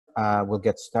We'll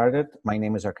get started. My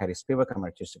name is Arkady Spivak. I'm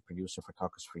artistic producer for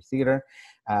Talk is Free Theater.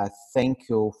 Thank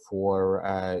you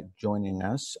for joining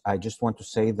us. I just want to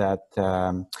say that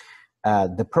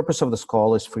the purpose of this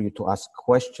call is for you to ask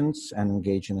questions and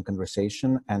engage in a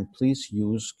conversation. And please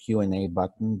use Q&A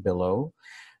button below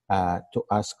to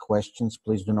ask questions.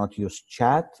 Please do not use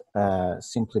chat,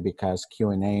 simply because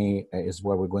Q&A is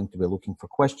where we're going to be looking for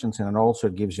questions, and it also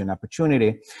gives you an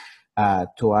opportunity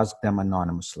to ask them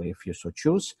anonymously if you so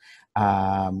choose.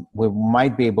 We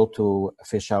might be able to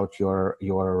fish out your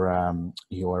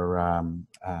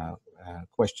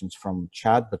questions from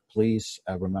chat, but please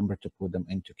remember to put them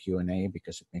into Q&A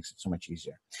because it makes it so much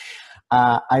easier.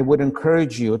 I would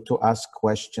encourage you to ask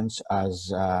questions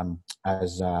as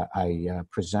I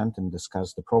present and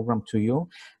discuss the program to you.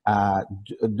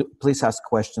 Please ask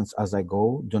questions as I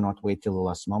go. Do not wait till the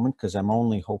last moment, because I'm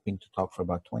only hoping to talk for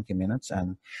about 20 minutes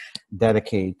and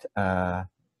dedicate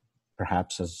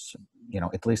perhaps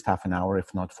at least half an hour,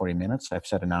 if not 40 minutes. I've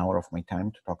set an hour of my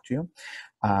time to talk to you.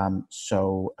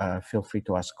 So feel free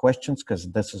to ask questions,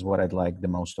 because this is what I'd like the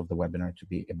most of the webinar to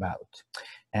be about.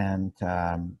 And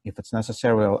if it's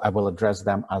necessary, I will address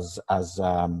them as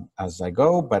I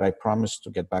go, but I promise to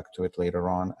get back to it later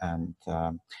on and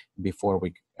before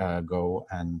we go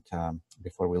and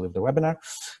before we leave the webinar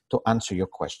to answer your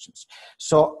questions.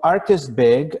 So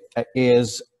ArtistBIG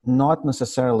is not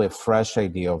necessarily a fresh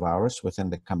idea of ours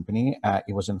within the company.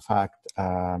 It was in fact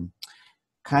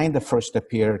kind of first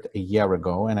appeared a year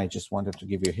ago, and I just wanted to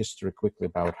give you a history quickly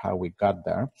about how we got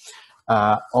there.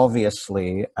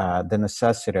 Obviously, the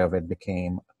necessity of it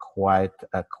became quite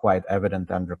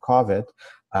evident under COVID,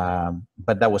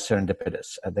 but that was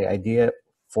serendipitous. The idea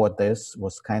for this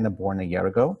was kind of born a year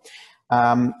ago.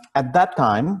 At that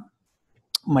time,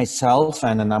 myself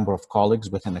and a number of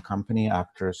colleagues within the company,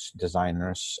 actors,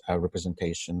 designers,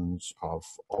 representations of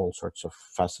all sorts of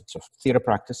facets of theater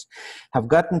practice, have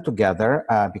gotten together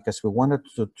because we wanted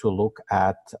to look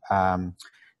at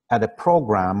a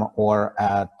program or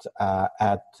at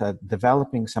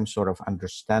developing some sort of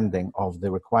understanding of the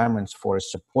requirements for a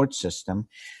support system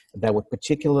that would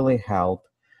particularly help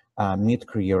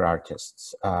mid-career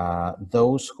artists,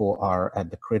 those who are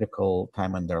at the critical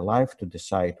time in their life to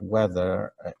decide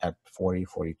whether at 40,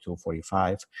 42,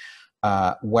 45,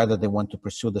 whether they want to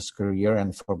pursue this career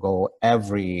and forgo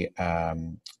every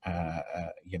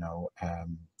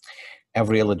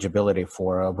eligibility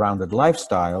for a rounded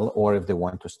lifestyle, or if they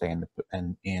want to stay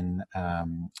in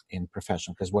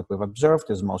profession. Because what we've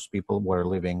observed is most people were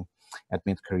living at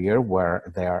mid-career,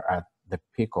 where they are at the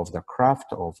peak of their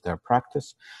craft, of their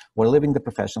practice, were living the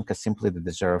profession because simply they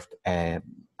deserved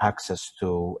access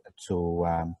to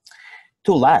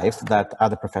life that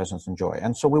other professions enjoy.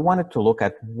 And so we wanted to look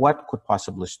at what could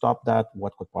possibly stop that,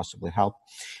 what could possibly help.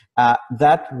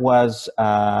 That was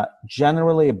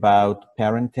generally about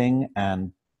parenting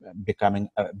and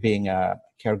being a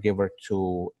caregiver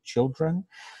to children.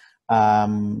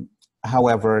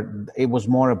 However, it was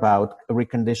more about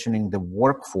reconditioning the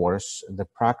workforce, the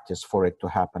practice for it to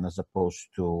happen, as opposed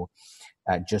to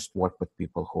just work with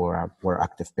people who were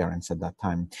active parents at that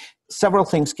time. Several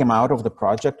things came out of the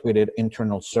project. We did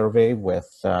internal survey with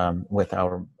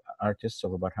our artists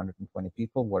of about 120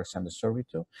 people who were sent a survey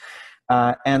to,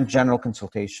 and general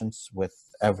consultations with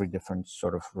every different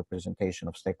sort of representation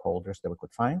of stakeholders that we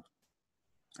could find.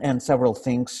 And several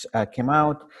things came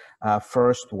out.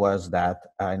 First was that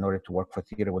in order to work for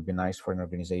theater, it would be nice for an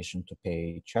organization to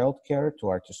pay childcare to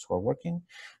artists who are working,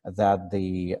 that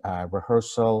the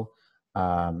rehearsal,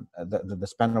 the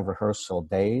span of rehearsal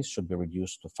days should be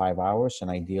reduced to 5 hours, and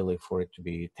ideally for it to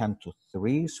be 10 to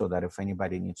 3, so that if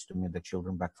anybody needs to meet the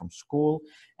children back from school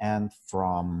and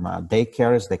from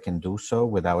daycares, they can do so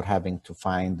without having to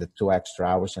find the 2 extra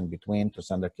hours in between to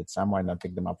send their kids somewhere and then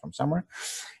pick them up from somewhere.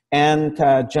 And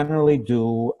generally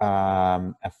do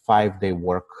a 5-day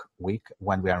work week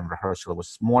when we are in rehearsal. It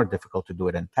was more difficult to do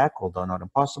it in tech, although not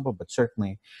impossible, but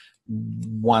certainly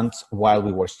once while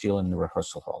we were still in the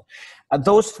rehearsal hall.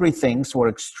 Those 3 things were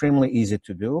extremely easy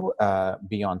to do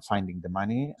beyond finding the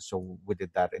money. So we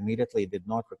did that immediately. It did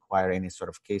not require any sort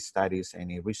of case studies,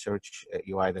 any research.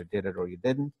 You either did it or you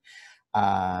didn't.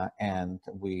 And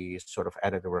we sort of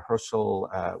added a rehearsal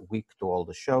week to all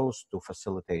the shows to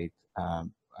facilitate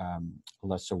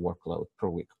lesser workload per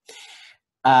week.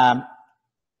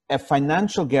 A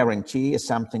financial guarantee is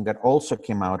something that also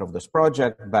came out of this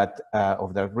project, but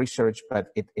of the research, but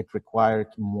it required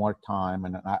more time,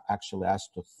 and I actually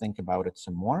asked to think about it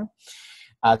some more,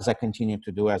 as I will continue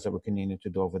to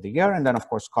do over the year. And then of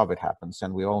course COVID happens,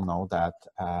 and we all know that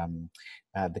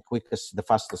the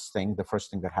fastest thing, the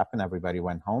first thing that happened, everybody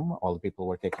went home. All the people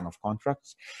were taken off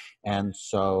contracts. And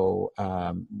so,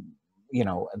 you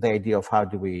know, the idea of how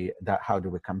do we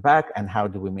come back and how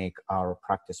do we make our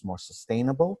practice more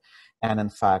sustainable, and in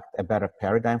fact a better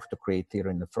paradigm to create theater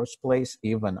in the first place,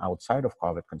 even outside of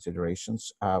COVID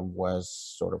considerations, was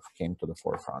sort of came to the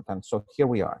forefront. And so here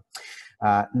we are.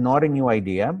 Not a new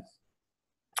idea,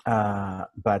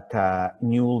 but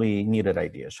newly needed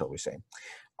idea, shall we say.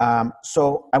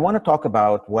 So I want to talk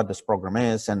about what this program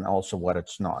is and also what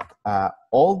it's not.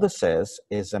 All this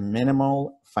is a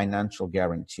minimal financial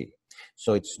guarantee.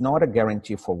 So it's not a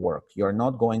guarantee for work. You're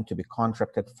not going to be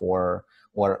contracted for,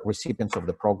 or recipients of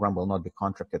the program will not be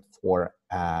contracted for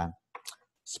a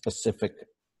specific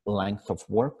length of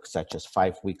work, such as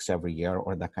 5 weeks every year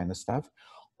or that kind of stuff.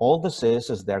 All this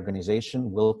is the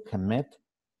organization will commit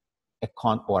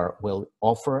or will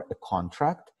offer a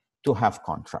contract to have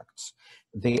contracts.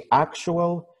 The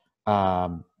actual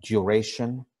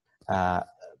duration,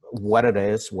 what it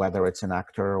is, whether it's an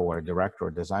actor or a director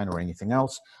or designer or anything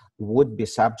else, would be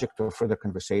subject to further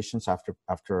conversations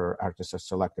after artists are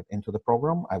selected into the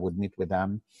program. I would meet with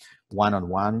them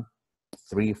one-on-one,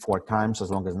 3-4 times, as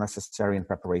long as necessary, in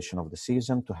preparation of the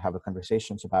season, to have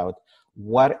conversations about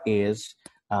what is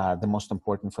the most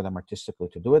important for them artistically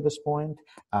to do at this point,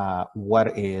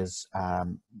 what is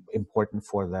important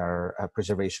for their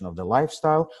preservation of the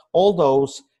lifestyle, all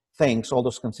those things, all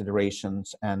those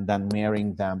considerations, and then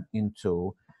marrying them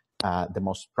into the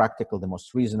most practical, the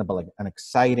most reasonable and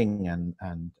exciting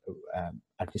and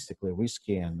artistically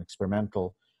risky and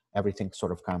experimental. Everything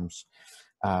sort of comes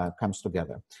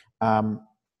together.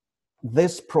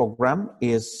 This program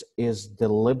is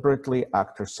deliberately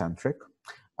actor-centric,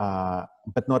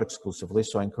 but not exclusively.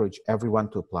 So I encourage everyone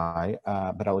to apply,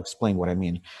 but I'll explain what I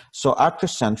mean. So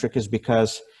actor-centric is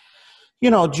because,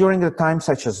 you know, during a time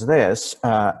such as this,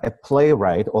 a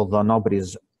playwright, although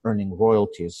nobody's earning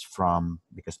royalties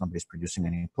because nobody's producing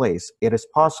any plays, it is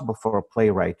possible for a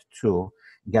playwright to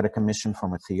get a commission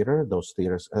from a theater, those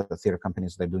theater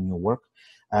companies that do new work,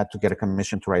 to get a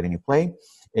commission to write a new play.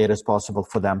 It is possible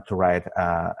for them to write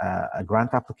a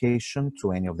grant application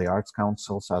to any of the arts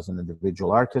councils as an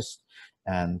individual artist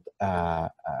and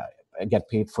get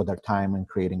paid for their time in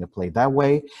creating a play that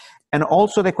way. And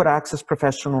also they could access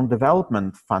professional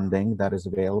development funding that is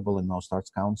available in most arts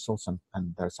councils,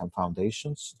 and there are some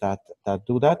foundations that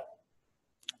do that.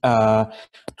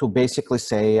 To basically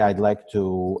say, I'd like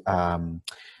to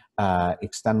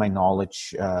extend my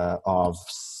knowledge of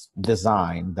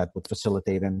design that would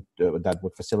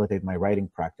facilitate my writing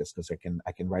practice, because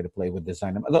I can write a play with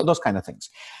design, those kind of things.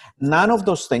 None of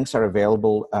those things are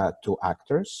available to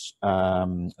actors.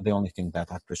 The only thing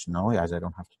that actors know, as I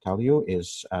don't have to tell you,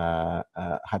 is how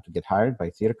to get hired by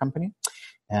a theater company,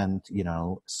 and, you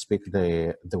know, speak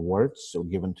the words so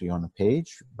given to you on a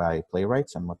page by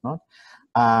playwrights and whatnot.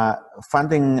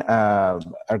 Funding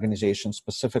organizations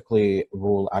specifically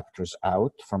rule actors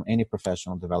out from any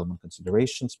professional development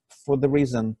considerations for the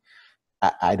reason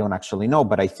I don't actually know,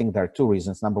 but I think there are two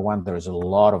reasons. Number one, there's a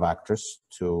lot of actors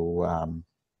to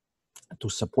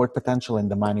support potential,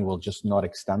 and the money will just not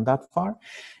extend that far.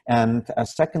 And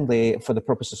secondly, for the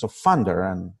purposes of funder,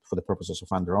 and for the purposes of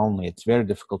funder only, it's very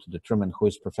difficult to determine who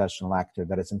is a professional actor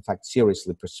that is in fact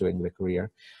seriously pursuing the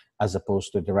career, as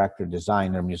opposed to director,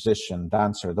 designer, musician,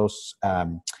 dancer. Those,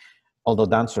 although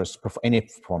dancers, any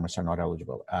performers are not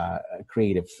eligible,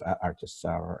 creative artists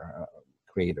or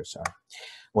creators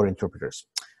or interpreters.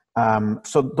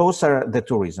 So those are the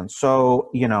two reasons. So,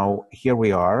 you know, here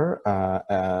we are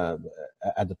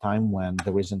at the time when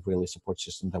there isn't really a support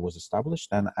system that was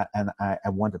established, and I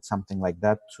wanted something like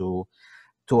that to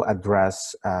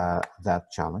address that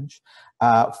challenge.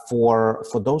 For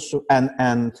those who,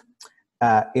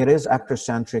 it is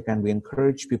actor-centric, and we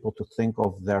encourage people to think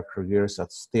of their careers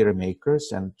as theater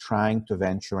makers and trying to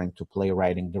venture into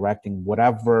playwriting, directing,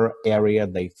 whatever area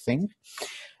they think,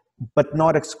 but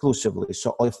not exclusively.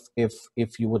 So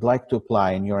if you would like to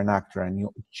apply and you're an actor and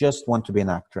you just want to be an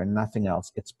actor and nothing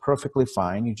else, it's perfectly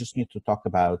fine. You just need to talk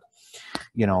about,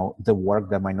 you know, the work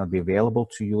that might not be available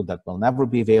to you, that will never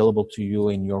be available to you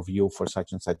in your view for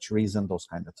such and such reason, those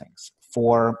kind of things.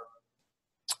 For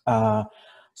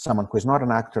someone who is not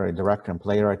an actor, a director, and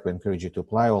playwright, we encourage you to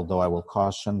apply, although I will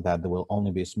caution that there will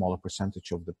only be a smaller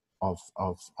percentage of the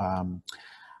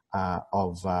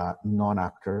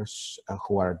non-actors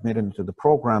who are admitted into the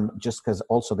program, just because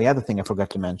also the other thing I forgot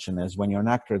to mention is when you're an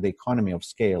actor, the economy of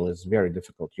scale is very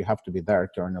difficult. You have to be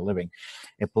there to earn a living.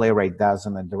 A playwright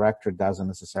doesn't, a director doesn't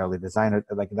necessarily, design it.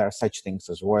 Like there are such things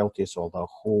as royalties, although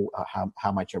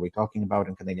how much are we talking about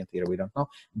in Canadian theater, we don't know.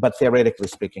 But theoretically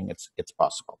speaking, it's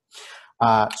possible.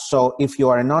 So if you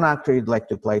are a non-actor, you'd like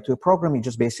to apply to a program, you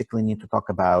just basically need to talk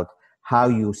about how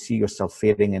you see yourself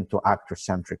fitting into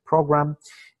actor-centric program,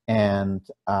 and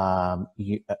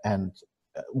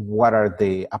what are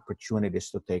the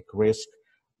opportunities to take risk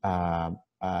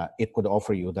it could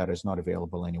offer you that is not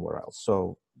available anywhere else.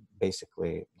 So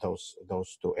basically those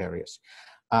two areas.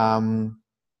 I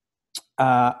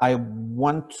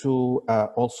want to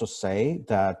also say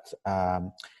that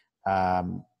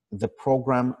the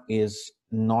program is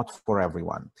not for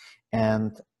everyone,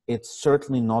 and it's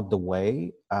certainly not the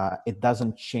way. It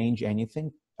doesn't change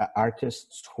anything.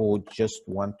 Artists who just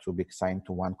want to be signed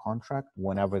to one contract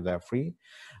whenever they're free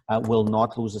will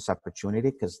not lose this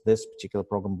opportunity, because this particular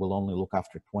program will only look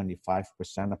after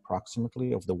 25%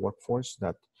 approximately of the workforce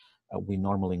that we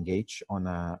normally engage on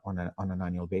an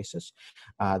annual basis.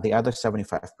 The other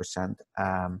 75%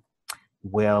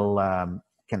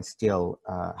 can still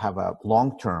have a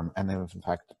long-term and in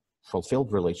fact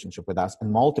fulfilled relationship with us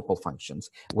in multiple functions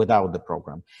without the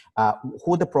program.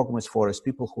 Who the program is for is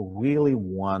people who really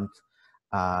want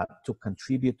to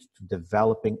contribute to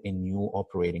developing a new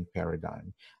operating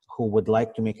paradigm, who would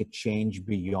like to make a change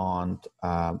beyond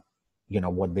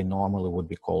what they normally would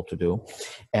be called to do.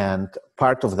 And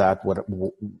part of that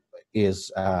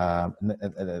is a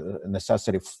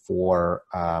necessity for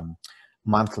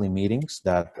monthly meetings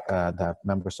that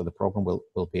members of the program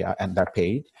will be, and they're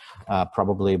paid,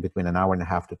 probably between an hour and a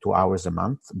half to 2 hours a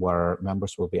month, where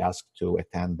members will be asked to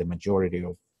attend, the majority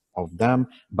of them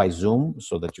by Zoom,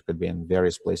 so that you could be in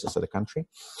various places of the country,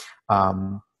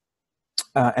 and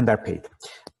they're paid.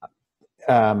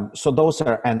 So those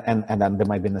are, and then there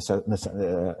might be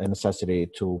a necessity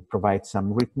to provide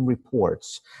some written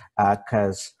reports,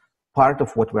 because part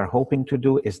of what we're hoping to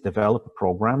do is develop a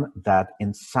program that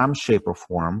in some shape or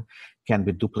form can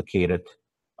be duplicated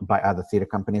by other theater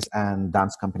companies and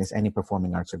dance companies, any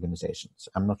performing arts organizations.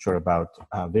 I'm not sure about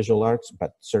visual arts,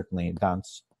 but certainly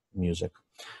dance, music,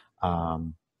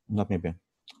 not maybe.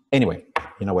 Anyway,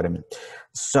 you know what I mean.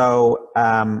 So,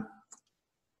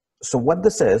 so what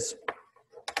this is,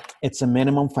 it's a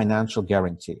minimum financial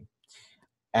guarantee.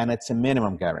 And it's a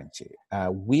minimum guarantee.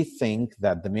 We think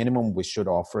that the minimum we should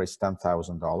offer is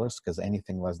 $10,000, because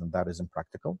anything less than that is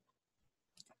impractical.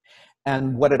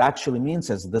 And what it actually means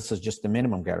is this is just a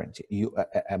minimum guarantee.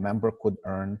 A member could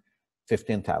earn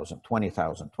 $15,000,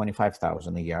 $20,000,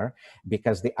 $25,000 a year,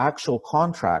 because the actual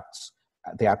contracts,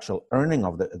 the actual earning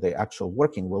of the actual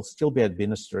working will still be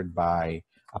administered by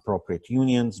appropriate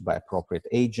unions, by appropriate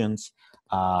agents.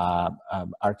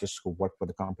 Artists who worked for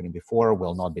the company before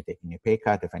will not be taking a pay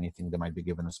cut. If anything, they might be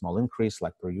given a small increase,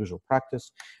 like per usual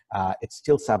practice. It's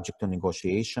still subject to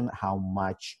negotiation how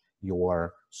much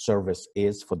your service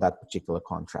is for that particular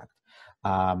contract.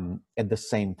 At the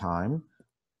same time,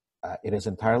 it is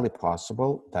entirely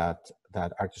possible that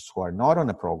artists who are not on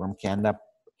a program can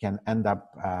end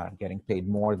up getting paid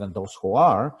more than those who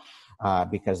are,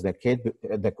 because there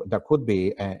could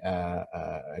be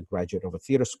a graduate of a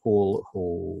theater school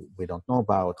who we don't know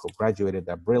about, who graduated,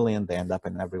 they're brilliant, they end up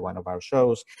in every one of our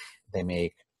shows, they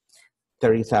make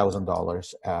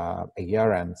 $30,000 a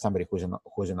year, and somebody who's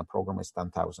in a program is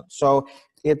 $10,000. So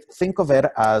think of it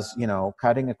as,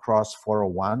 cutting across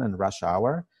 401 and rush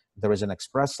hour. There is an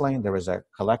express lane, there is a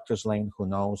collector's lane. Who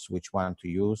knows which one to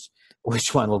use,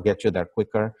 which one will get you there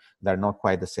quicker. They're not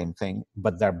quite the same thing,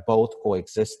 but they're both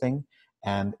coexisting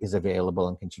and is available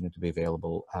and continue to be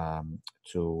available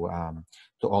to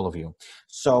all of you.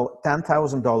 So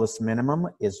 $10,000 minimum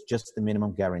is just the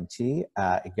minimum guarantee.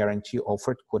 A guarantee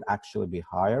offered could actually be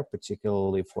higher,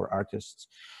 particularly for artists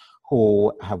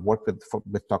who have worked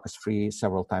with Talk is Free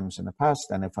several times in the past,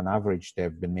 and if on average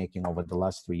they've been making over the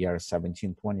last 3 years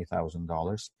 $17,000,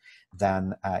 $20,000,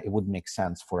 then it would make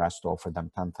sense for us to offer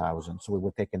them $10,000. So we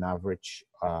would take an average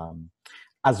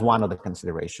as one of the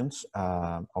considerations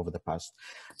over the past.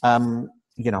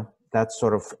 That's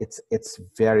sort of, it's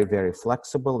very, very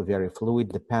flexible, very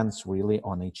fluid, depends really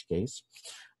on each case.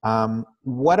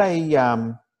 What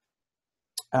I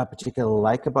particularly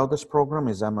like about this program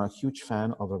is I'm a huge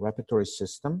fan of a repertory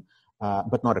system,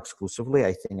 but not exclusively.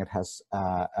 I think it has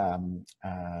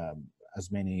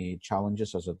as many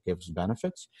challenges as it gives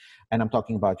benefits. And I'm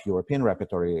talking about European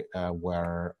repertory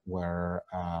where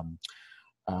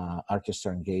artists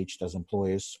are engaged as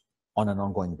employees on an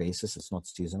ongoing basis. It's not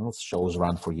seasonal. Shows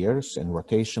run for years in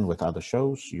rotation with other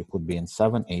shows. You could be in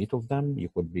 7, 8 of them. You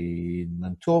could be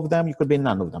in 2 of them. You could be in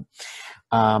none of them.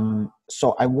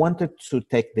 So I wanted to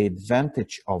take the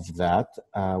advantage of that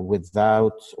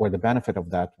or the benefit of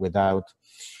that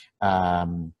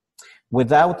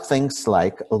without things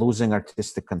like losing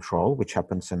artistic control, which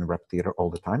happens in rep theater all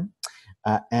the time,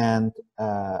 and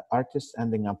artists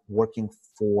ending up working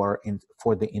for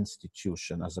the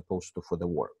institution as opposed to for the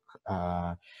work.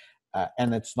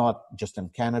 And it's not just in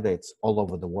Canada, it's all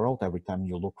over the world. Every time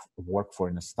you work for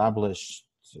an established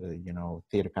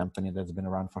theater company that's been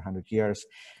around for 100 years,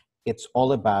 it's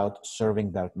all about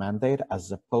serving that mandate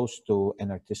as opposed to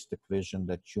an artistic vision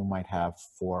that you might have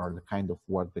for the kind of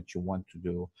work that you want to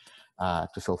do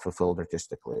to feel fulfilled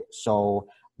artistically. So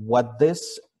what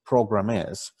this program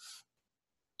is,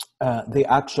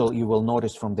 you will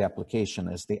notice from the application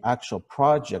is the actual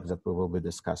project that we will be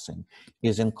discussing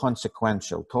is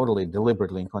inconsequential, totally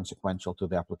deliberately inconsequential to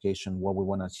the application. What we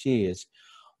want to see is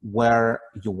where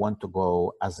you want to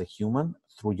go as a human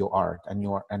through your art, and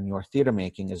your theater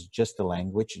making is just a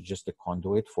language, just a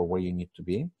conduit for where you need to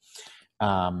be.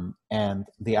 And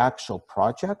the actual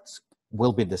projects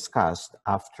will be discussed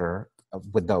after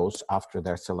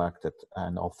they're selected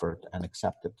and offered and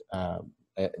accepted.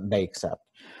 They accept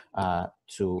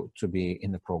to be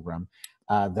in the program.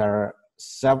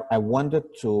 I wanted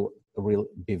to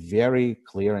be very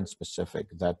clear and specific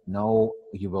that no,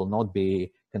 you will not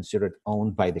be considered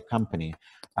owned by the company.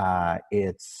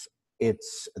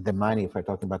 It's the money, if I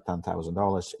talk about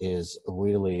 $10,000, is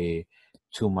really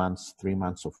 2 months, 3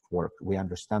 months of work. We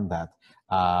understand that.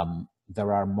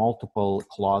 There are multiple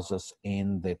clauses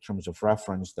in the terms of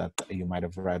reference that you might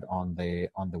have read on the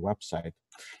website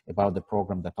about the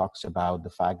program that talks about the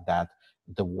fact that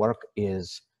the work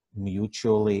is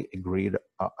mutually agreed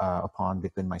upon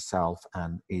between myself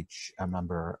and each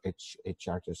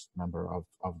artist member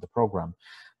of the program,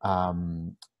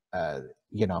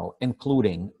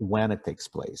 including when it takes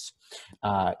place.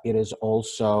 It is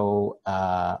also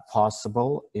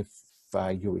possible if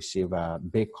you receive a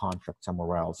big contract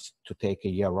somewhere else to take a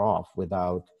year off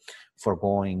without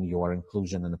foregoing your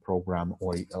inclusion in the program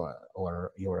or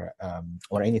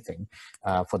anything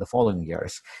for the following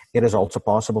years. It is also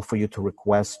possible for you to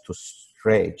request to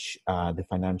stretch the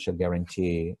financial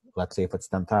guarantee. Let's say if it's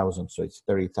 10,000, so it's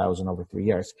 30,000 over 3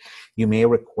 years. You may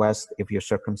request, if your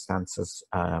circumstances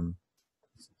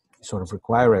sort of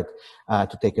require it,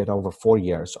 to take it over 4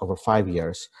 years, over 5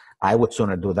 years. I would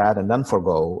sooner do that and then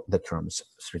forego the terms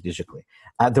strategically.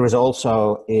 There is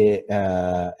also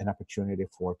an opportunity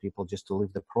for people just to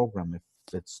leave the program if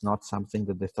it's not something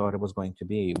that they thought it was going to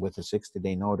be, with a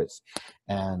 60-day notice.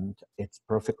 And it's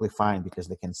perfectly fine because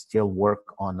they can still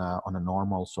work on a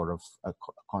normal sort of a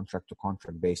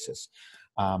contract-to-contract basis.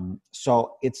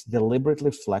 So it's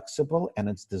deliberately flexible, and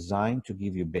it's designed to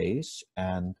give you base,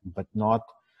 but not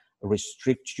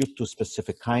restrict you to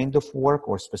specific kind of work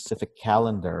or specific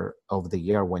calendar of the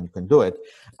year when you can do it.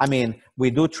 I mean, we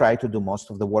do try to do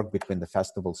most of the work between the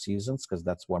festival seasons because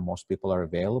that's where most people are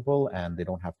available and they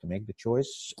don't have to make the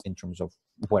choice in terms of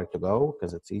where to go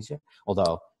because it's easier.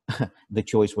 Although the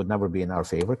choice would never be in our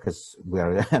favor because we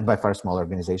are by far a small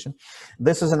organization.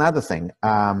 This is another thing.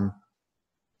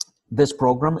 This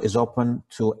program is open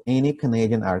to any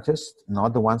Canadian artist,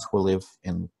 not the ones who live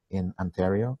in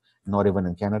Ontario, not even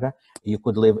in Canada. You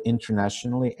could live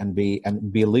internationally and be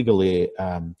legally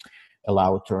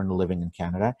allowed to earn a living in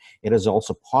Canada. It is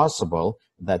also possible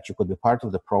that you could be part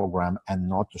of the program and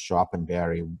not to show up in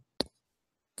Barrie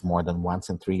more than once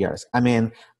in 3 years. I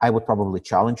mean, I would probably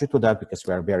challenge you to that because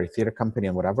we are a Barrie theater company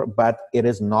and whatever, but it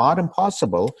is not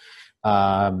impossible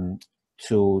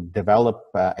to develop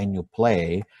a new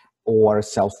play or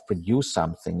self-produce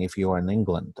something if you're in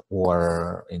England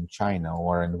or in China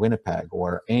or in Winnipeg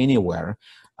or anywhere,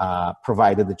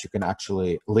 provided that you can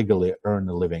actually legally earn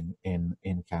a living in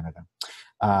Canada.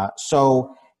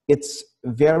 So it's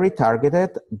very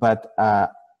targeted, but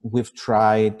we've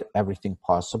tried everything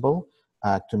possible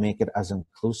to make it as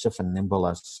inclusive and nimble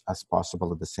as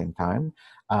possible at the same time.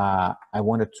 I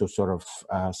wanted to sort of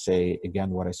say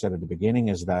again what I said at the beginning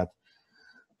is that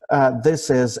this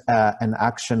is an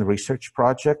action research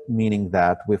project, meaning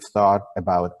that we've thought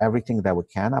about everything that we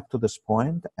can up to this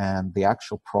point, and the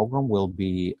actual program will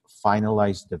be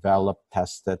finalized, developed,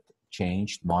 tested,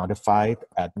 changed, modified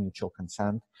at mutual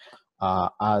consent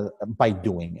by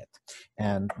doing it.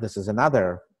 And this is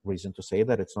another reason to say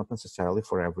that it's not necessarily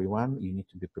for everyone. You need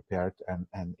to be prepared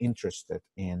and interested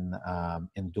in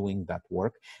doing that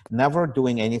work. Never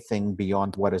doing anything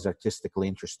beyond what is artistically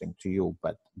interesting to you,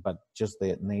 but just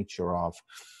the nature of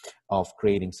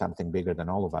creating something bigger than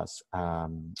all of us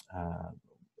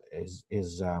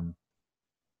is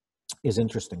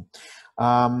interesting.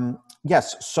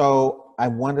 Yes, so I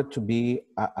wanted to be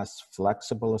as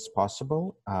flexible as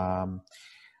possible.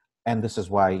 And this is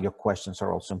why your questions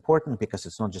are also important, because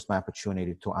it's not just my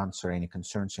opportunity to answer any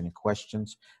concerns, any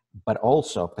questions, but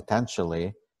also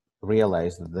potentially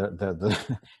realize that,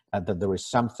 that there is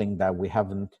something that we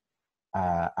haven't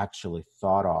actually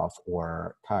thought of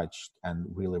or touched and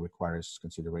really requires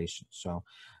consideration. So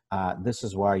this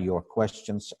is why your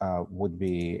questions would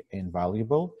be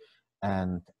invaluable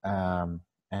and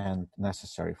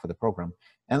necessary for the program.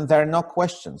 And there are no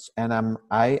questions. And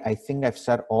I think I've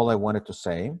said all I wanted to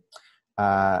say.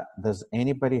 Does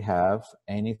anybody have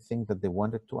anything that they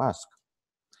wanted to ask?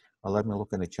 Well, let me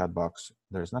look in the chat box.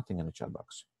 There's nothing in the chat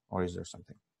box. Or is there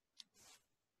something?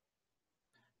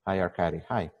 Hi, Arkady.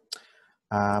 Hi.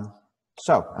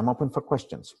 So I'm open for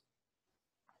questions.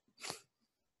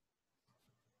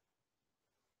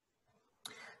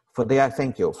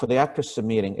 Thank you. For the actors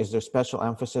meeting, is there special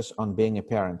emphasis on being a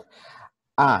parent?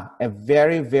 A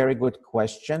very, very good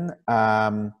question.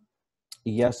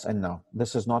 Yes and no.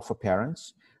 This is not for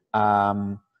parents.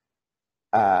 I'd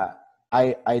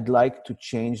like to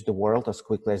change the world as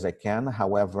quickly as I can.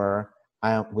 However,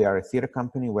 we are a theater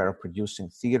company. We are producing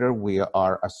theater. We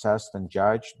are assessed and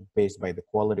judged based by the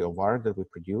quality of art that we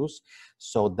produce.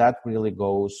 So that really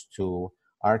goes to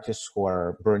artists who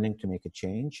are burning to make a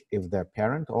change. If they're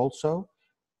parent also,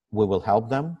 we will help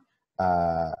them.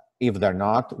 If they're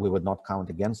not, we would not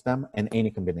count against them, and any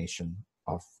combination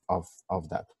of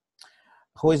that.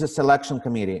 Who is the selection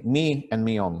committee? Me and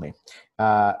me only.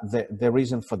 The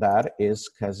reason for that is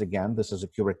because, again, this is a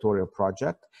curatorial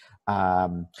project.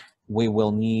 We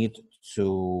will need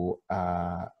to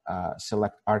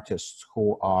select artists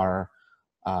who are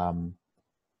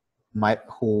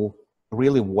who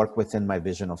really work within my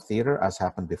vision of theater, as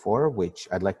happened before, which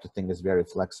I'd like to think is very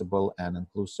flexible and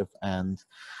inclusive and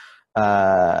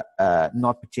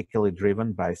not particularly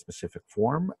driven by a specific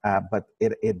form, but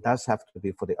it does have to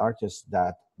be for the artists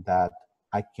that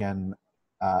I can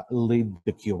lead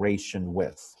the curation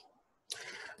with.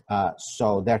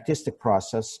 So the artistic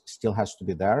process still has to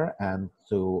be there, and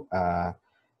to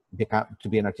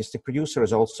be an artistic producer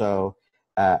is also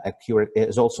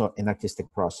is also an artistic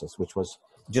process, which was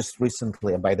just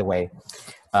recently, by the way,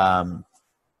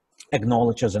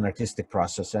 acknowledged as an artistic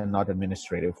process and not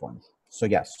administrative one. So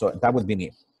yes, so that would be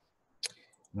me.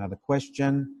 Another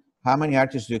question: how many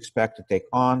artists do you expect to take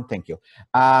on? Thank you.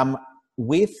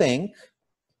 We think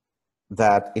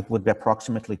that it would be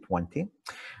approximately 20.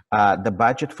 The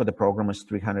budget for the program is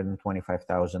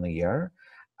 $325,000 a year.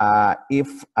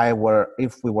 If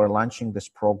we were launching this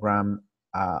program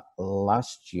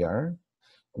last year,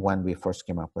 when we first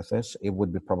came up with this, it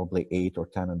would be probably 8 or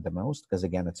 10 at the most, because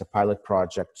again, it's a pilot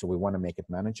project, so we want to make it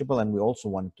manageable, and we also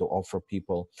want to offer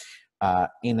people an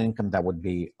income that would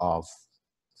be of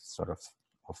sort of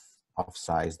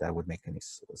size that would make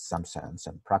some sense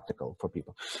and practical for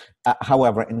people.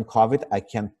 However, in COVID, I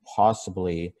can't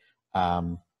possibly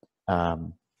have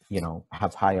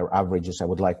higher averages. I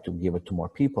would like to give it to more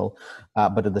people,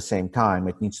 but at the same time,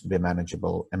 it needs to be a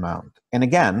manageable amount. And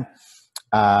again,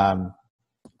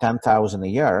 10,000 a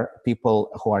year, people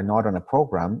who are not on a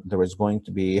program, there is going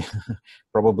to be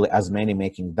probably as many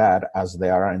making that as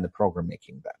there are in the program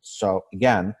making that. So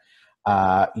again,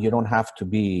 you don't have to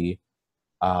be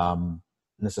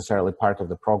necessarily part of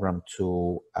the program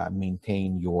to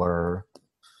maintain your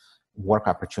work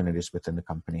opportunities within the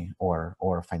company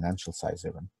or financial size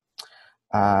even.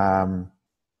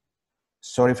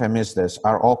 Sorry if I missed this.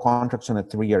 Are all contracts on a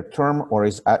 3-year term, or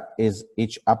is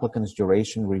each applicant's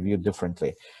duration reviewed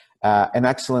differently? An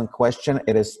excellent question.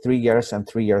 It is 3 years and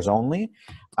 3 years only.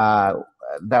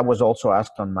 That was also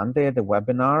asked on Monday at the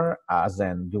webinar, as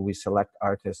in, do we select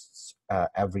artists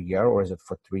every year, or is it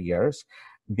for 3 years?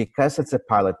 Because it's a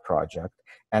pilot project,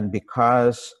 and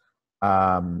because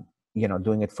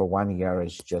doing it for 1 year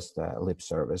is just lip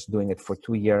service. Doing it for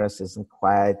 2 years isn't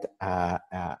quite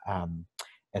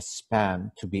a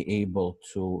span to be able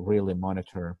to really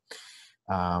monitor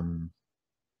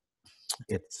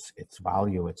its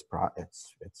value, its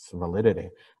validity.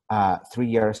 3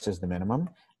 years is the minimum,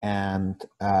 and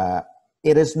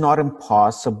it is not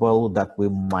impossible that we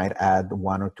might add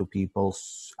 1 or 2 people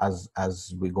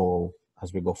as we go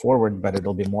forward, but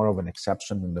it'll be more of an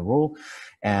exception than the rule.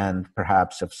 And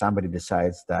perhaps if somebody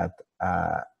decides that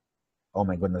oh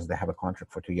my goodness, they have a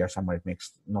contract for 2 years somewhere, it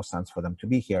makes no sense for them to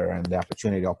be here, and the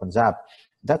opportunity opens up,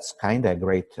 that's kind of a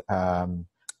great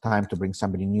time to bring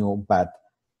somebody new, but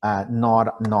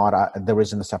there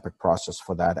isn't a separate process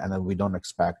for that, and then we don't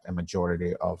expect a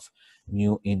majority of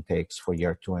new intakes for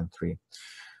year 2 and 3.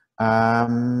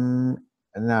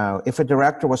 Now, if a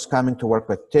director was coming to work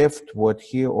with TIFT, would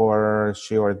he or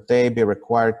she or they be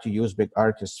required to use big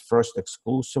artists first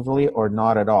exclusively or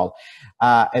not at all?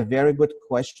 A very good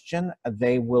question.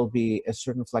 There will be a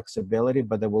certain flexibility,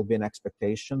 but there will be an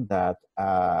expectation that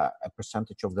a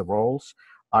percentage of the roles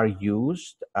are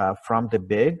used from the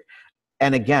big.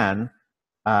 And again,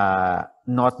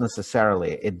 not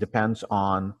necessarily. It depends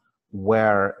on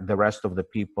where the rest of the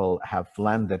people have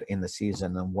landed in the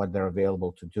season and what they're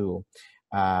available to do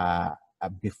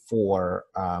before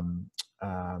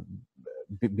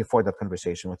before that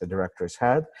conversation with the director is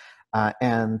had,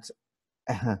 and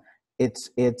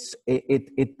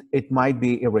it might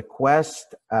be a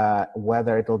request.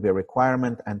 Whether it'll be a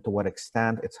requirement and to what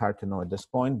extent, it's hard to know at this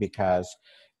point, because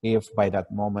if by that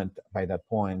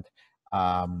point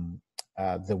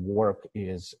the work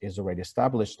is already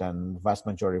established and vast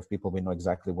majority of people, we know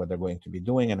exactly what they're going to be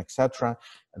doing and etc.,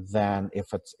 then it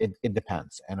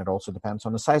depends. And it also depends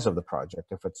on the size of the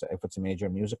project. If it's a major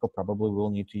musical, probably we'll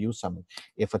need to use some.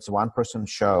 If it's a one-person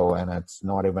show and it's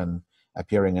not even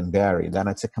appearing in Barry, then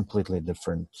it's a completely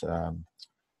different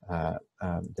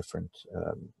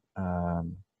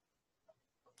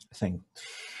thing.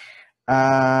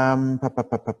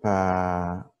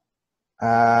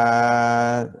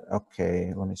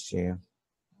 Okay, let me see.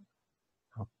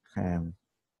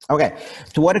 Okay.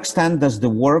 To what extent does the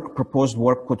proposed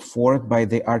work put forth by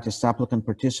the artist applicant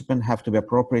participant have to be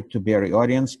appropriate to Barry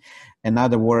audience? In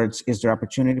other words, is there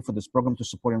opportunity for this program to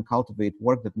support and cultivate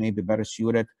work that may be better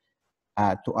suited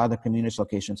to other communities,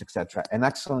 locations, etc.? An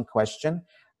excellent question.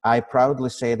 I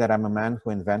proudly say that I'm a man who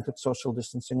invented social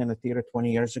distancing in the theater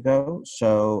 20 years ago,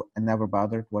 so I never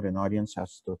bothered what an audience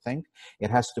has to think. It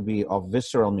has to be of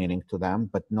visceral meaning to them,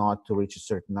 but not to reach a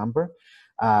certain number.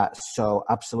 So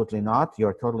absolutely not.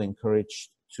 You're totally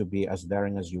encouraged to be as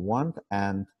daring as you want,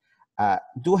 and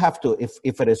do have to,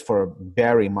 if it is for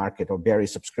Barry market or Barry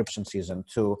subscription season,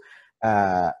 to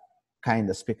kind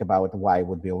of speak about why it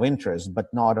would be of interest,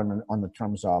 but not on the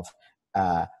terms of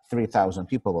 3,000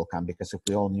 people will come, because if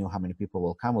we all knew how many people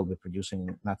will come, we'll be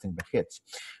producing nothing but hits.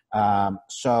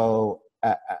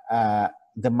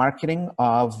 The marketing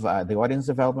of the audience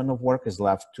development of work is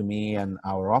left to me and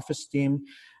our office team,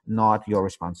 not your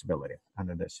responsibility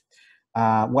under this.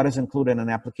 What is included in an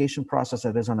application process?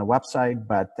 It is on a website,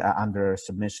 but under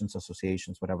submissions,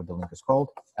 associations, whatever the link is called,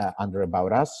 under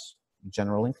About Us,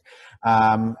 general link.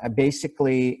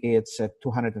 Basically, it's a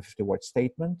 250-word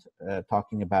statement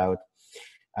talking about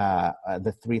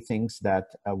the 3 things that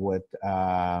would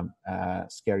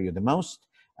scare you the most,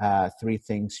 3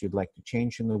 things you'd like to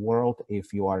change in the world.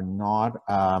 If you are not,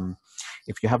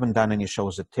 if you haven't done any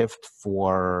shows at TIFT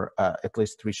for at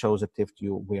least 3 shows at TIFT,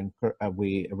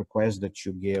 we request that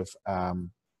you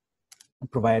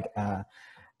provide a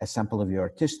sample of your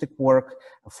artistic work.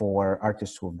 For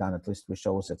artists who have done at least 3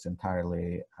 shows, it's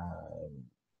entirely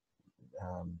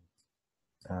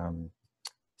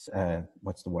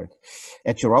what's the word?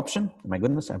 At your option. My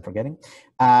goodness, I'm forgetting.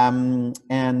 And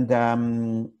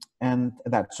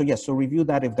that. So yes, so review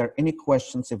that. If there are any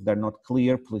questions, if they're not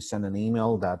clear, please send an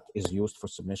email that is used for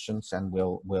submissions, and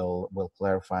we'll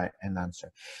clarify and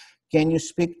answer. Can you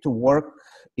speak to work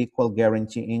equal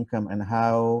guarantee income and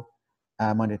how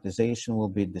monetization will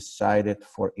be decided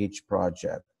for each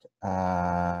project?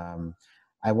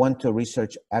 I want to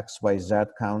research XYZ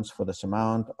counts for this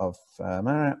amount of,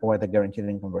 or the guaranteed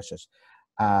income versus,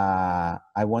 I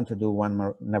want to do one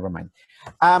more, never mind.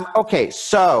 Okay,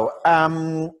 so,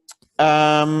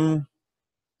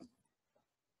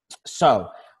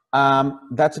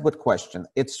 that's a good question.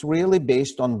 It's really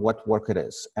based on what work it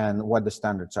is and what the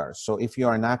standards are. So if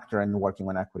you're an actor and working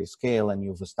on equity scale and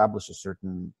you've established a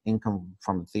certain income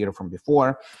from theater from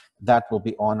before, that will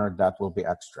be honored, that will be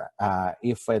extra.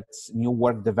 If it's new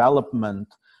work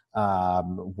development,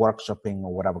 workshopping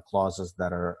or whatever clauses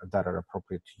that are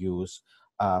appropriate to use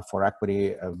for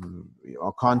equity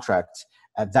or contracts,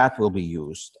 that will be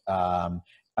used.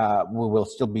 We will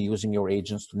still be using your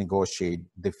agents to negotiate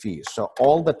the fees. So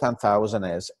all the 10,000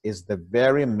 is the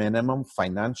very minimum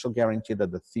financial guarantee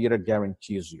that the theater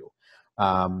guarantees you.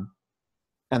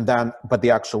 And then, but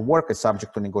the actual work is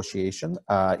subject to negotiation.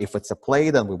 If it's a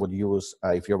play, then we would use,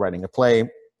 if you're writing a play,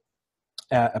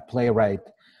 a playwright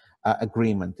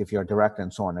agreement. If you're a director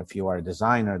and so on. If you are a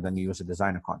designer, then you use a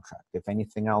designer contract. If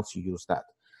anything else, you use that.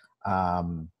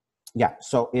 Yeah,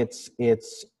 so it's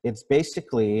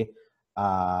basically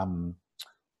the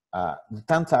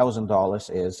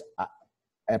 $10,000 is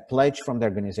a pledge from the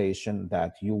organization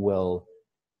that you will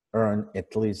earn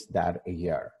at least that a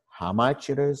year. How much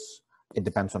it is, it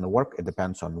depends on the work, it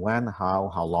depends on when,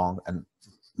 how long, and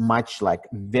much like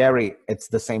it's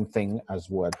the same thing as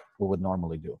what we would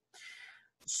normally do.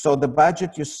 So the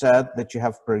budget you said that you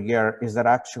have per year, is that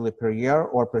actually per year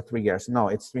or per 3 years? No,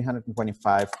 it's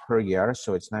 325 per year,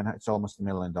 so it's almost $1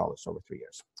 million over 3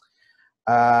 years.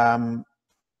 How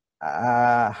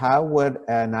would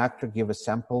an actor give a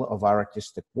sample of our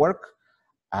artistic work?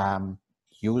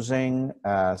 Using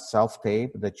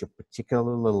self-tape that you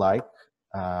particularly like,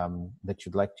 that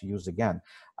you'd like to use again.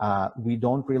 We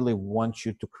don't really want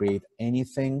you to create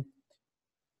anything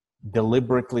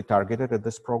deliberately targeted at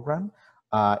this program.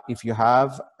 If you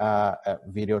have a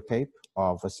videotape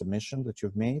of a submission that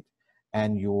you've made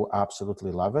and you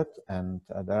absolutely love it, and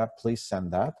please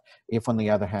send that. If on the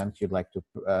other hand, you'd like to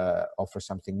offer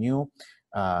something new,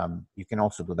 you can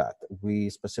also do that. We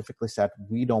specifically said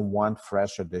we don't want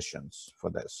fresh additions for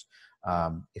this.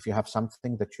 If you have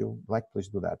something that you like, please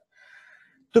do that.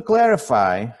 To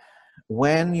clarify,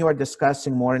 when you are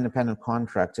discussing more independent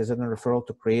contracts, is it a referral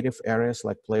to creative areas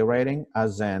like playwriting,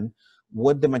 as in,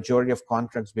 would the majority of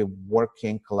contracts be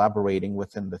collaborating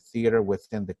within the theater,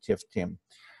 within the TIFF team?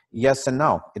 Yes and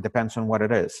no. It depends on what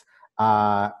it is.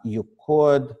 You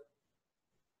could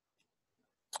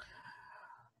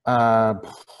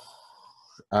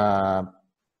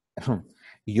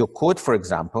you could, for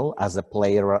example, as a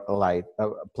playwright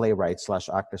slash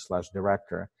actor slash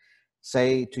director,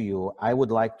 say to you, I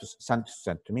would like to send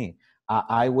to me,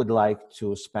 I would like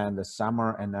to spend the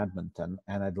summer in Edmonton,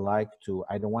 and I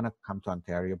don't want to come to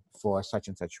Ontario for such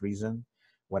and such reason,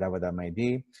 whatever that may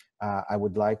be. I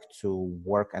would like to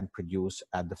work and produce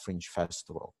at the Fringe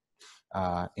Festival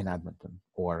in Edmonton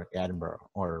or Edinburgh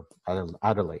or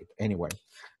Adelaide, anyway.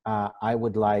 I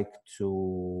would like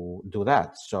to do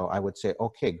that. So I would say,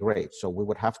 okay, great. So we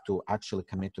would have to actually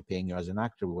commit to paying you as an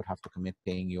actor. We would have to commit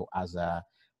paying you as a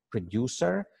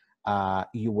producer.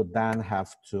 You would then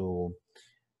have to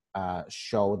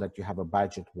show that you have a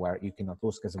budget where you cannot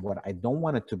lose, because what I don't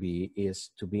want it to be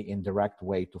is to be in direct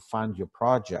way to fund your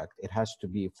project. It has to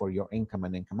be for your income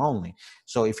and income only.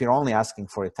 So if you're only asking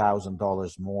for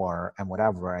 $1,000 more and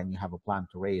whatever, and you have a plan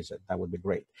to raise it, that would be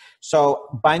great.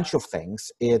 So bunch of things.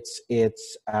 It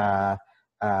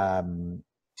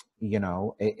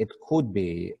could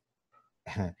be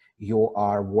you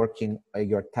are working,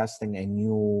 you're testing a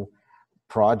new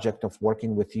project of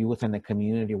working with youth in a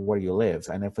community where you live,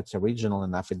 and if it's original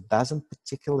enough, it doesn't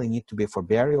particularly need to be for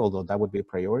Barrie, although that would be a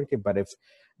priority. But if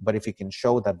you can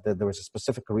show that there is a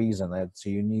specific reason, that it's a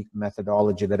unique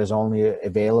methodology that is only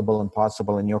available and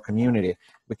possible in your community,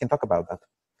 we can talk about that.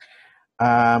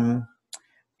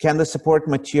 Can the support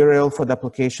material for the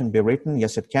application be written?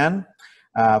 Yes, it can.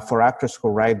 For actors who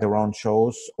write their own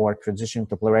shows or transition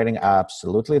to playwriting,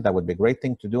 absolutely, that would be a great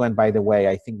thing to do. And by the way,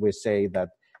 I think we say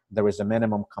that there is a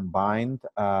minimum combined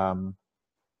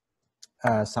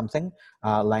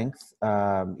length.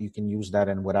 You can use that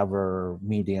in whatever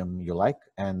medium you like,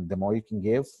 and the more you can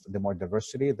give, the more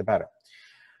diversity, the better.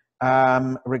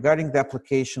 Regarding the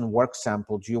application work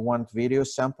sample, do you want video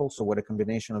samples, or would a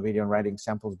combination of video and writing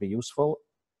samples be useful?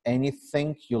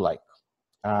 Anything you like.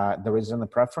 There isn't a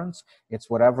preference. It's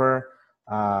whatever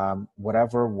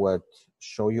would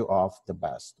show you off the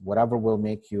best, whatever will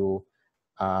make you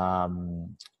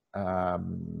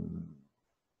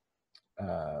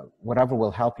whatever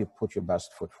will help you put your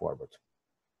best foot forward,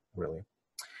 really.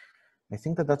 I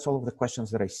think that's all of the questions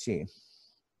that I see.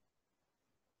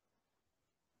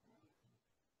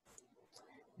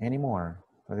 Any more?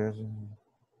 Okay,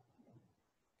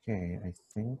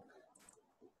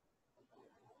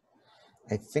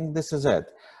 I think this is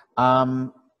it.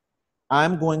 I'm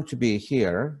going to be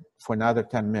here for another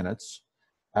 10 minutes.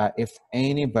 If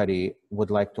anybody would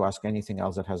like to ask anything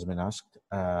else that has been asked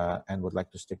and would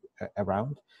like to stick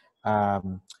around,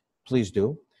 please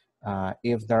do.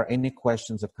 If there are any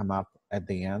questions that come up at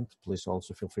the end, please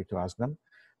also feel free to ask them.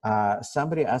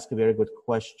 Somebody asked a very good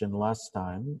question last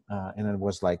time, and it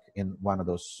was like in one of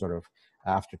those sort of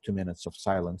after 2 minutes of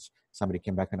silence, somebody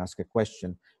came back and asked a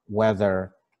question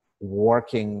whether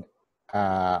working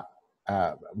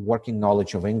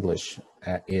knowledge of English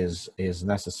is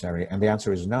necessary, and the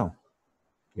answer is no.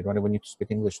 You don't even need to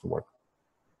speak English to work,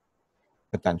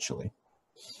 potentially,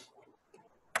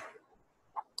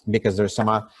 because there's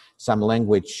some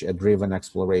language-driven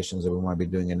explorations that we might be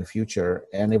doing in the future,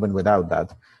 and even without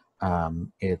that,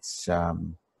 it's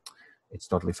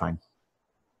totally fine.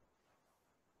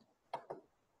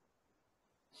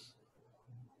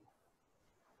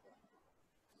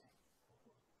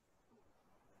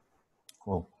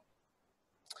 Cool.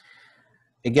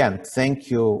 Again, thank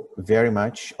you very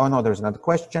much. Oh no, there's another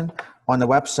question. On the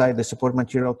website, the support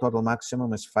material total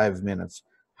maximum is 5 minutes.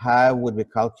 How would we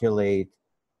calculate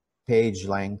page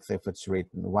length if it's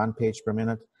written 1 page per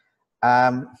minute?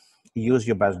 Use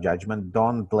your best judgment.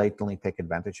 Don't blatantly take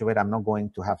advantage of it. I'm not going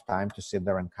to have time to sit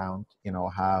there and count, you know,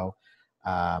 how,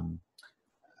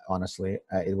 honestly,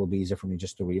 it will be easier for me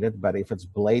just to read it. But if it's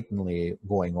blatantly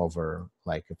going over,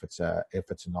 like if it's a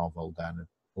novel, then it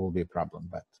will be a problem.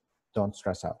 But don't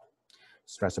stress out.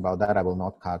 Stress about that. I will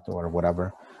not cut or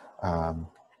whatever,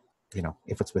 you know,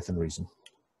 if it's within reason.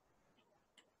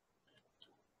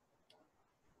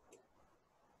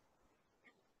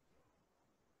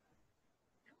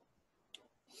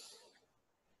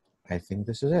 I think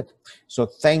this is it. So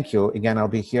thank you. Again, I'll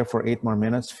be here for 8 more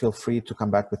minutes. Feel free to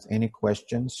come back with any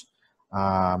questions,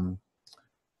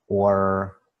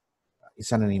 or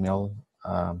send an email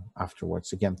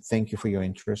afterwards. Again, thank you for your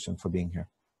interest and for being here.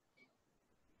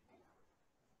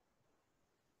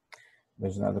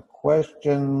 There's another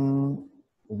question.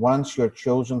 Once you're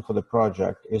chosen for the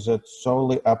project, is it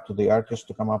solely up to the artist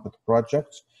to come up with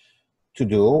projects to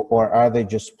do, or are they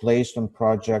just placed on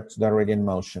projects that are already in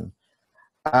motion?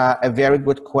 A very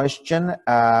good question.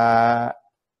 Well,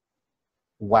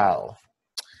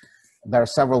 there are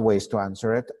several ways to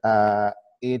answer it.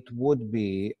 It would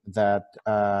be that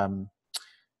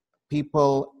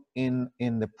people in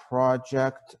the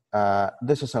project,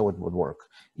 this is how it would work.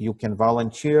 You can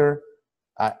volunteer,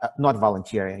 not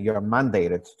volunteering, you're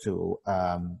mandated to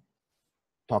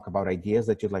talk about ideas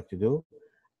that you'd like to do.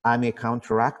 I may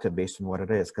counteract it based on what it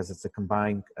is, because it's a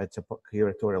combined, it's a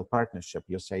curatorial partnership.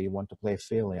 You say you want to play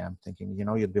Ophelia. I'm thinking, you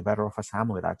know, you'd be better off as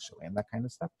Hamlet, actually, and that kind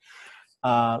of stuff.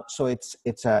 So it's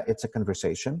a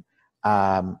conversation.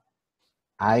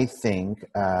 I think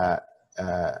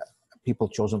people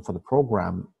chosen for the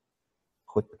program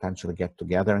could potentially get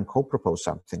together and co-propose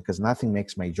something, because nothing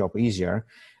makes my job easier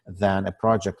than a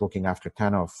project looking after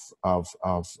 10 of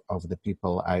the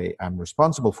people I'm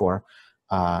responsible for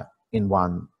in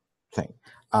one thing.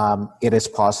 It is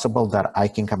possible that I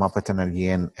can come up with an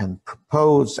idea and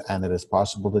propose, and it is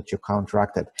possible that you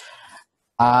counteract it.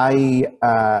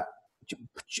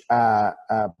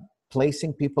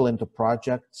 Placing people into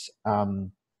projects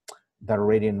that are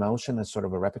already in motion is sort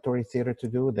of a repertory theater to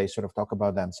do. They sort of talk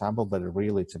about the ensemble, but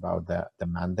really it's about the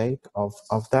mandate of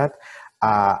that.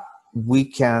 We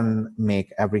can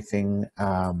make everything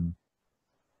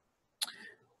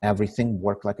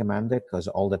work like a mandate, because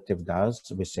all that TIFF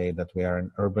does, we say that we are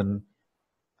an urban,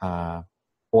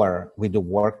 or we do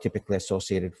work typically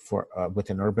associated with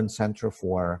an urban center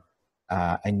for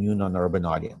a new non-urban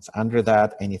audience. Under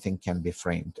that, anything can be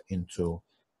framed into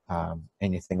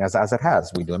anything as it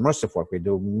has. We do immersive work, we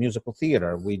do musical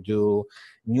theater, we do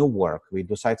new work, we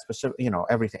do site-specific, you know,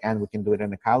 everything. And we can do it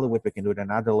in Iqaluit, we can do it in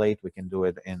Adelaide, we can do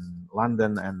it in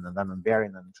London, and then in Barrie,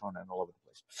 and in Toronto, and all over the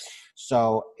place.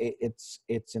 So it's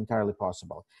entirely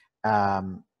possible.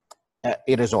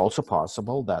 It is also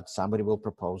possible that somebody will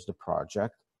propose the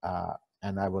project,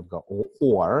 and I would go,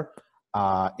 or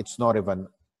it's not even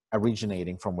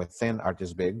originating from within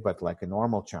ArtistBIG, but like a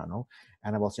normal channel,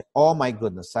 and I will say, oh my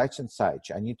goodness, such and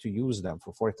such, I need to use them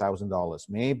for $4,000.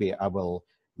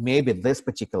 Maybe this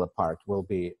particular part will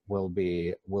be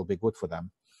good for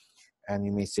them. And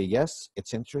you may say yes,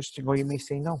 it's interesting, or you may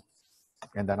say no,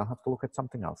 and then I'll have to look at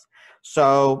something else.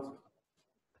 So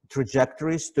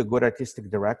trajectories to good artistic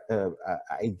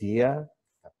idea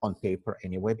on paper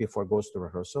anyway, before it goes to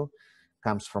rehearsal,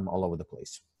 comes from all over the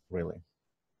place, really.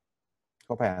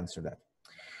 Hope I answered that.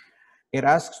 It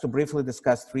asks to briefly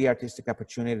discuss 3 artistic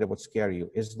opportunities that would scare you.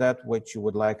 Is that what you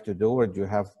would like to do, or do you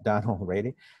have done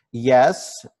already?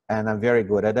 Yes, and I'm very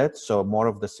good at it, so more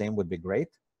of the same would be great.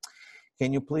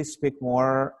 Can you please speak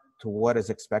more to what is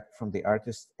expected from the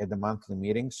artists at the monthly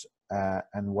meetings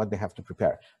and what they have to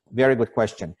prepare? Very good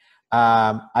question.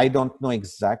 I don't know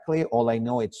exactly. All I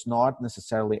know, it's not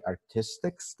necessarily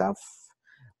artistic stuff.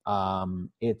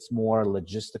 It's more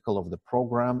logistical of the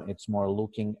program. It's more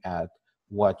looking at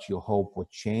what you hope would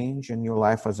change in your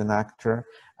life as an actor.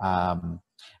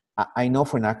 I know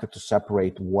for an actor to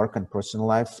separate work and personal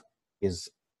life is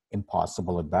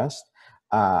impossible at best,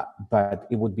 but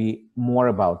it would be more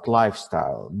about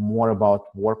lifestyle, more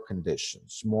about work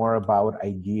conditions, more about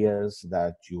ideas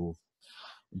that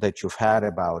you've had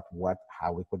about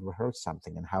how we could rehearse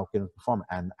something and how we can perform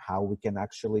and how we can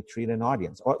actually treat an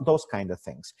audience, or those kind of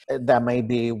things. That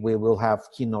maybe we will have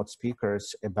keynote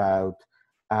speakers about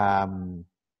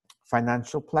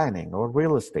financial planning or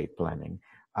real estate planning.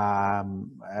 You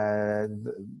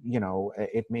know,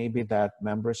 it may be that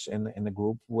members in the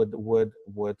group would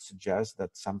suggest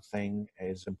that something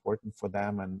is important for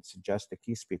them and suggest a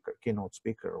keynote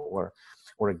speaker, or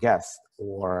a guest,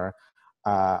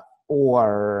 uh,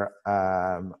 or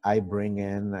I bring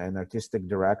in an artistic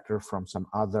director from some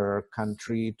other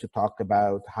country to talk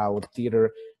about how theater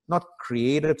not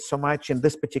created so much in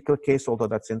this particular case, although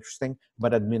that's interesting,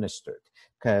 but administered.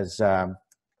 Because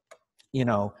you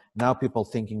know, now people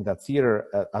thinking that theater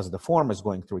as the form is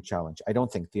going through a challenge. I don't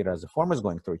think theater as a form is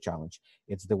going through a challenge.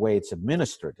 It's the way it's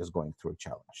administered is going through a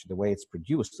challenge. The way it's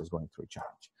produced is going through a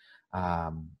challenge.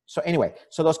 So anyway,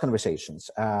 so those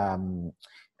conversations.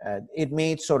 It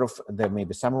made sort of, there may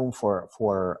be some room for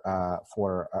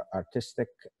artistic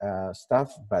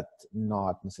stuff, but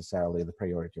not necessarily the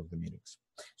priority of the meetings.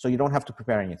 So you don't have to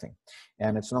prepare anything,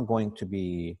 and it's not going to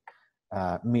be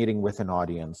meeting with an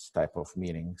audience type of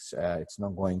meetings. It's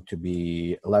not going to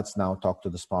be, let's now talk to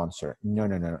the sponsor. No,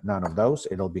 none of those.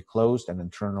 It'll be closed and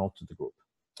internal to the group.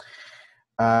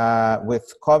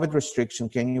 With COVID restriction,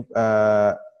 can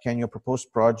your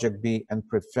proposed project be in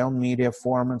pre-film media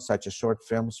format, such as short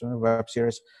films, web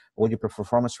series, or would you prefer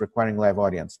performance requiring live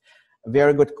audience?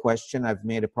 Very good question. I've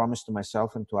made a promise to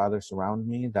myself and to others around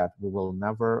me that we will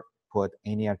never put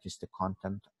any artistic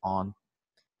content on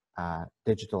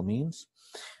digital means,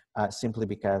 simply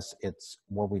because it's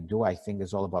what we do, I think,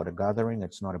 is all about a gathering.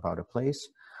 It's not about a place.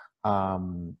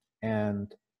 And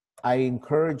I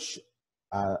encourage,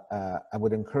 I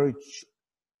would encourage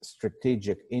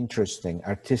strategic, interesting,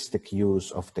 artistic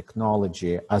use of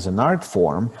technology as an art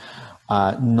form,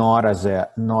 not as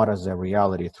a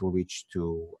reality through which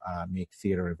to make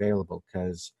theater available,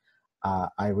 because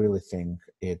I really think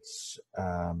it's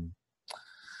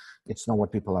not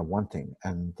what people are wanting,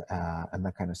 and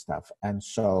that kind of stuff. And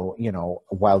so, you know,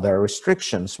 while there are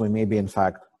restrictions, we may be in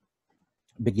fact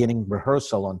beginning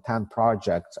rehearsal on 10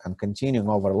 projects and continuing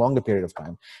over a longer period of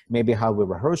time. Maybe how we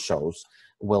rehearse shows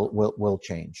will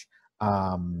change.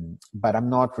 But I'm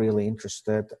not really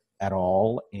interested at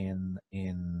all in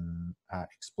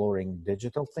exploring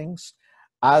digital things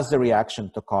as a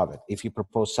reaction to COVID. If you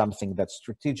propose something that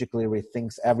strategically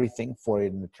rethinks everything for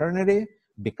an eternity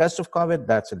because of COVID,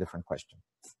 that's a different question.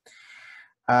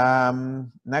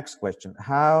 Next question.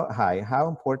 How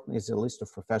important is a list of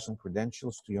professional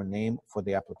credentials to your name for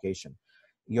the application?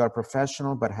 You are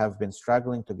professional but have been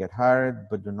struggling to get hired,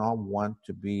 but do not want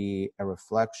to be a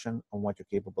reflection on what you're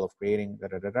capable of creating,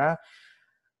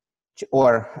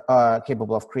 or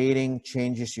capable of creating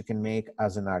changes you can make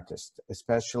as an artist,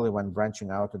 especially when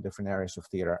branching out to different areas of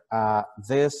theater.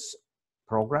 This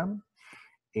program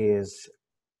is,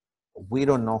 we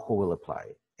don't know who will apply.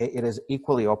 It is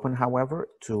equally open, however,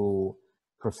 to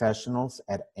professionals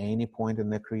at any point in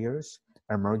their careers,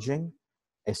 emerging,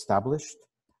 established,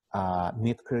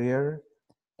 mid-career,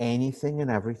 anything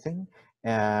and everything.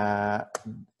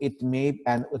 It may,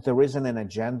 and there isn't an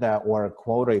agenda or a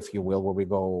quota, if you will, where we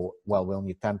go, well, we'll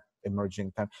need 10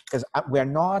 emerging 10, because we're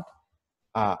not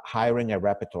hiring a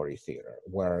repertory theater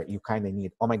where you kind of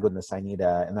need, oh my goodness, I need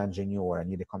an ingenue, or I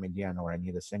need a comedian, or I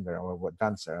need a singer, or a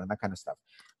dancer, and that kind of stuff.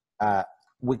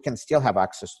 We can still have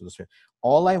access to this.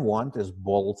 All I want is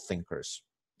bold thinkers,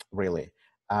 really.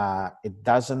 It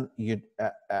doesn't, your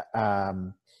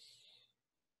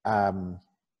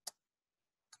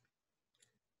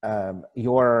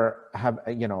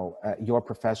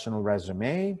professional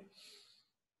resume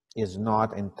is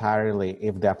not entirely,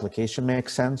 if the application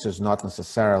makes sense, is not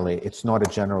necessarily, it's not a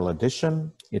general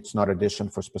edition. It's not edition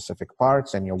for specific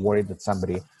parts, and you're worried that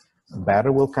somebody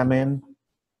better will come in.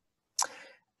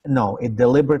 No, it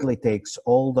deliberately takes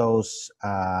all those,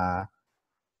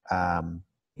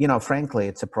 frankly,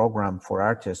 it's a program for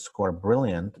artists who are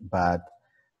brilliant, but,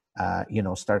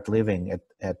 start living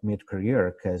at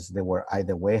mid-career because they were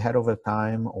either way ahead of the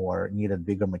time or needed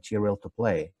bigger material to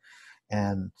play.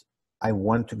 And I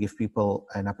want to give people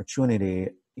an opportunity.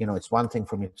 It's one thing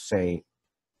for me to say,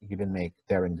 you didn't make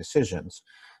daring decisions.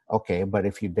 Okay, but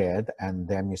if you did and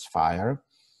then misfire,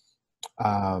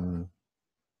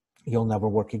 you'll never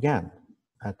work again,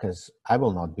 because I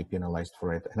will not be penalized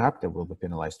for it, and actor will be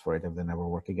penalized for it if they never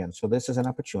work again. So this is an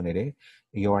opportunity.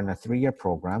 You're in a 3-year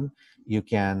program. You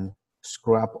can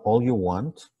screw up all you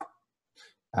want.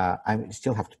 I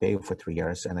still have to pay you for 3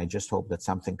 years, and I just hope that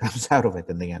something comes out of it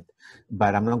in the end.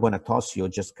 But I'm not going to toss you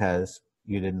just because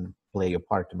you didn't play your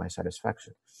part to my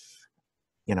satisfaction.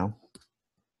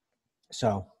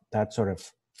 So that's sort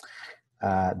of,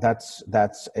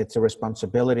 it's a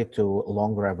responsibility to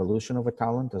longer evolution of a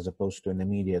talent as opposed to an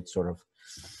immediate sort of,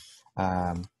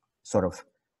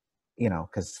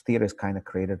 because theater is kind of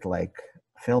created like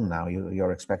film now.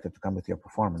 You're expected to come with your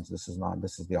performance. This is not,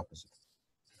 this is the opposite.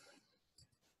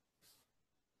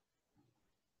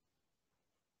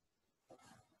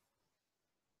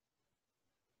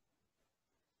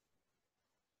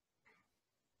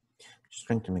 Just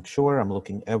trying to make sure, I'm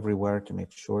looking everywhere to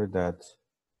make sure that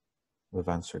we've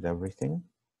answered everything.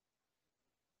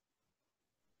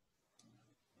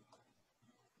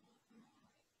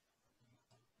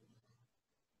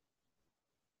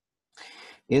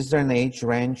 Is there an age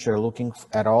range you're looking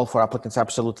at all for applicants?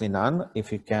 Absolutely none.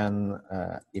 If you can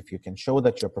show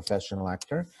that you're a professional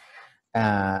actor,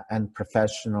 and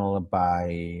professional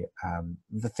by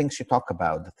the things you talk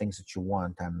about, the things that you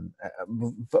want, and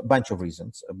a bunch of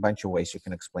reasons, a bunch of ways you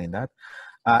can explain that.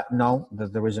 No,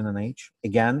 there isn't an age.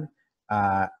 Again,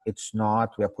 it's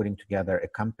not, we are putting together a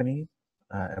company,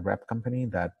 a rep company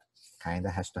that kind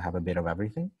of has to have a bit of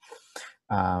everything.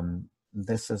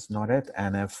 This is not it.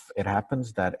 And if it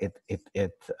happens that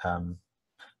it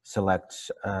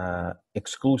selects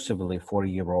exclusively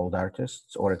 40-year-old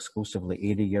artists or exclusively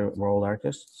 80-year-old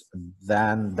artists,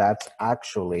 then that's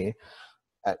actually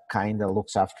kind of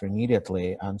looks after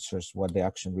immediately, answers what the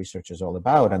action research is all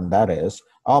about. And that is,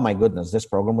 oh my goodness, this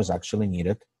program was actually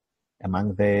needed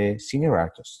among the senior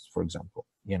artists, for example,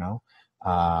 you know?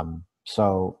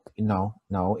 So no,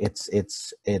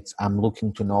 it's I'm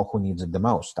looking to know who needs it the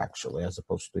most, actually, as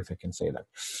opposed to, if I can say that,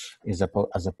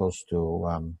 as opposed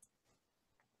to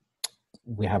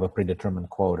we have a predetermined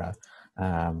quota.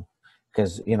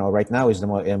 Because, you know, right now is the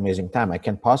most amazing time. I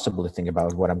can't possibly think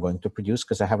about what I'm going to produce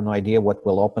because I have no idea what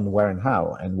will open where and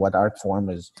how, and what art form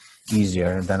is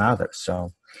easier than others.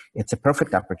 So it's a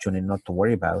perfect opportunity not to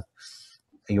worry about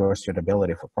your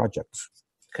suitability for projects,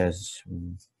 because,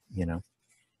 you know,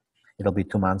 it'll be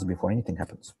 2 months before anything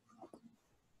happens.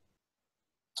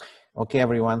 Okay,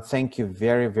 everyone, thank you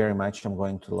very, very much. I'm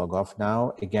going to log off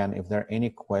now. Again, if there are any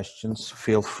questions,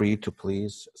 feel free to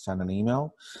please send an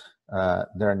email.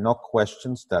 There are no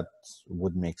questions that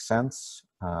would make sense,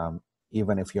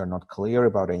 even if you're not clear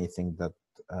about anything that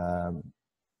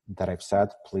that I've said.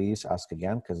 Please ask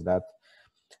again, because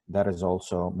that is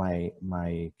also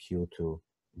my cue to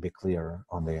be clear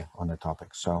on the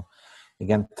topic. So,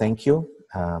 again, thank you.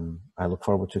 I look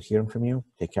forward to hearing from you.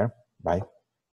 Take care. Bye.